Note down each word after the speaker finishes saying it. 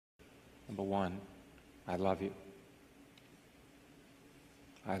Number one, I love you.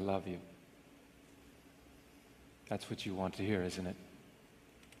 I love you. That's what you want to hear, isn't it?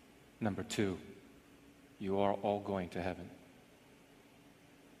 Number two, you are all going to heaven.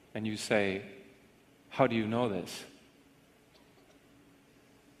 And you say, how do you know this?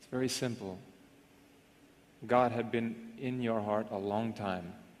 It's very simple. God had been in your heart a long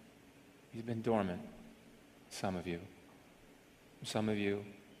time. He's been dormant, some of you. Some of you,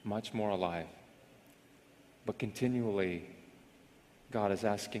 much more alive. But continually, God is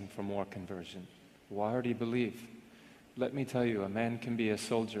asking for more conversion. Why do you believe? Let me tell you, a man can be a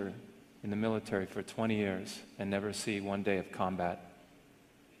soldier in the military for 20 years and never see one day of combat.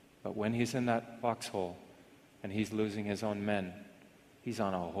 But when he's in that foxhole and he's losing his own men, he's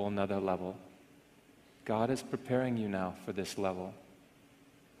on a whole nother level. God is preparing you now for this level.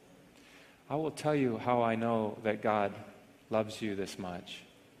 I will tell you how I know that God loves you this much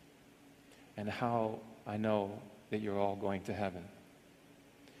and how I know that you're all going to heaven.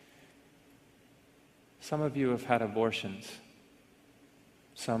 Some of you have had abortions.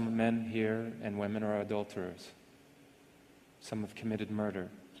 Some men here and women are adulterers. Some have committed murder.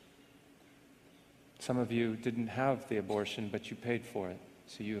 Some of you didn't have the abortion, but you paid for it,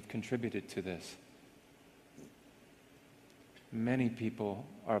 so you have contributed to this. Many people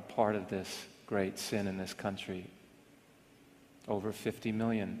are a part of this great sin in this country. Over 50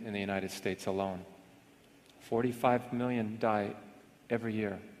 million in the United States alone. 45 million die every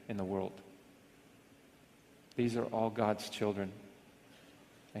year in the world. These are all God's children,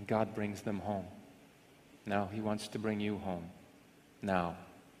 and God brings them home. Now He wants to bring you home, now,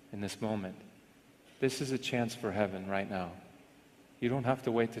 in this moment. This is a chance for heaven right now. You don't have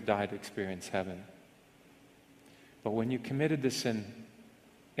to wait to die to experience heaven. But when you committed the sin,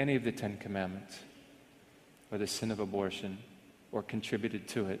 any of the 10 Commandments, or the sin of abortion, or contributed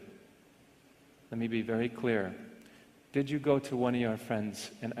to it, let me be very clear. Did you go to one of your friends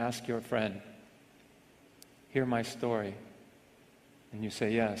and ask your friend, hear my story? And you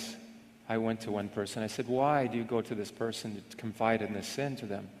say, yes. I went to one person. I said, why do you go to this person to confide in this sin to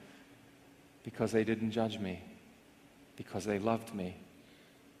them? Because they didn't judge me. Because they loved me.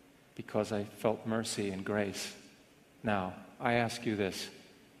 Because I felt mercy and grace. Now, I ask you this.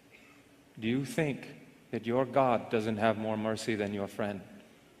 Do you think that your God doesn't have more mercy than your friend?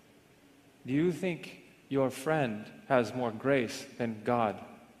 Do you think your friend has more grace than God?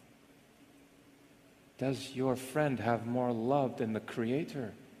 Does your friend have more love than the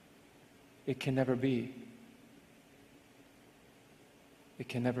Creator? It can never be. It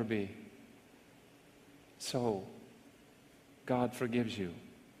can never be. So, God forgives you.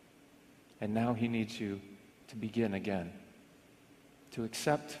 And now He needs you to begin again. To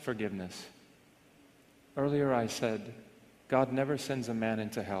accept forgiveness. Earlier I said, God never sends a man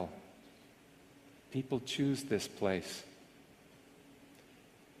into hell. People choose this place.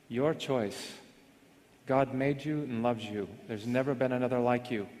 Your choice. God made you and loves you. There's never been another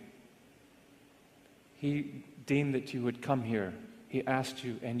like you. He deemed that you would come here. He asked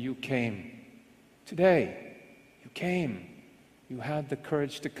you and you came. Today, you came. You had the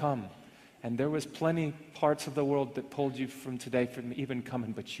courage to come. And there was plenty parts of the world that pulled you from today from even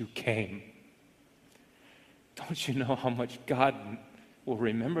coming, but you came. Don't you know how much God will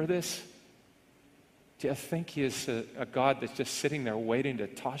remember this? Do you think He is a God that's just sitting there waiting to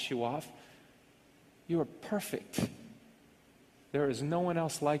toss you off? You are perfect. There is no one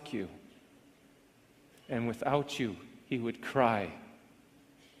else like you. And without you, He would cry.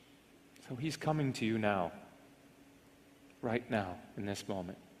 So He's coming to you now. Right now, in this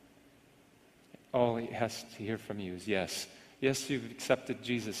moment. All He has to hear from you is yes. Yes, you've accepted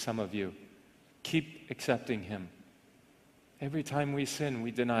Jesus, some of you. Keep accepting Him. Every time we sin,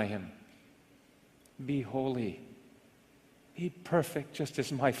 we deny Him. Be holy. Be perfect just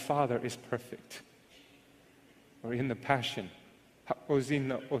as my Father is perfect. Or in the Passion,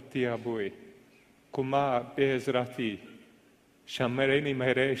 Ha'ozina otiabui, kuma bezrati, shamereni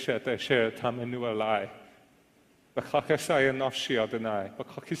meresha tasher tamenu alai, bakakasaya nafshi adonai,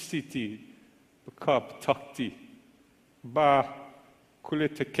 bakakisiti, bakab takti, ba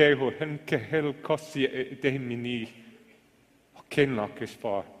kulitekeho henkehel kosi edemini, kenlak is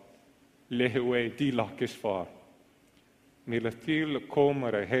far, lehewe dilak is far, milatil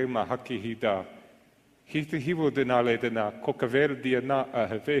komare hema hakihida, Hita hivo denale dena kokaver diana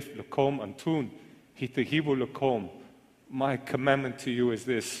ahevef lakom antun. Hita hivo lakom. My commandment to you is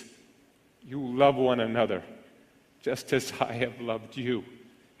this: you love one another, just as I have loved you.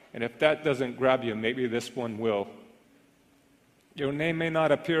 And if that doesn't grab you, maybe this one will. Your name may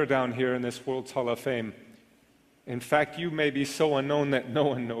not appear down here in this World's Hall of Fame, In fact, you may be so unknown that no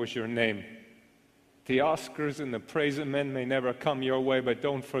one knows your name. The Oscars and the praise of men may never come your way, but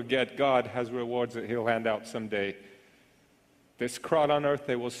don't forget, God has rewards that He'll hand out someday. This crowd on earth,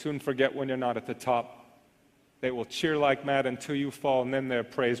 they will soon forget when you're not at the top. They will cheer like mad until you fall, and then their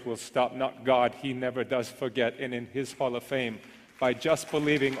praise will stop. Not God, He never does forget. And in His Hall of Fame, by just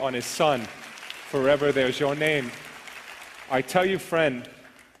believing on His Son, forever there's your name. I tell you, friend,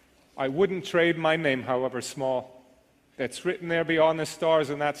 I wouldn't trade my name, however small, that's written there beyond the stars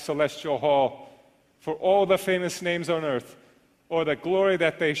in that celestial hall, for all the famous names on earth, or the glory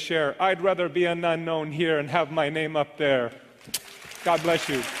that they share. I'd rather be an unknown here and have my name up there. God bless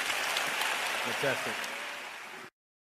you. Fantastic.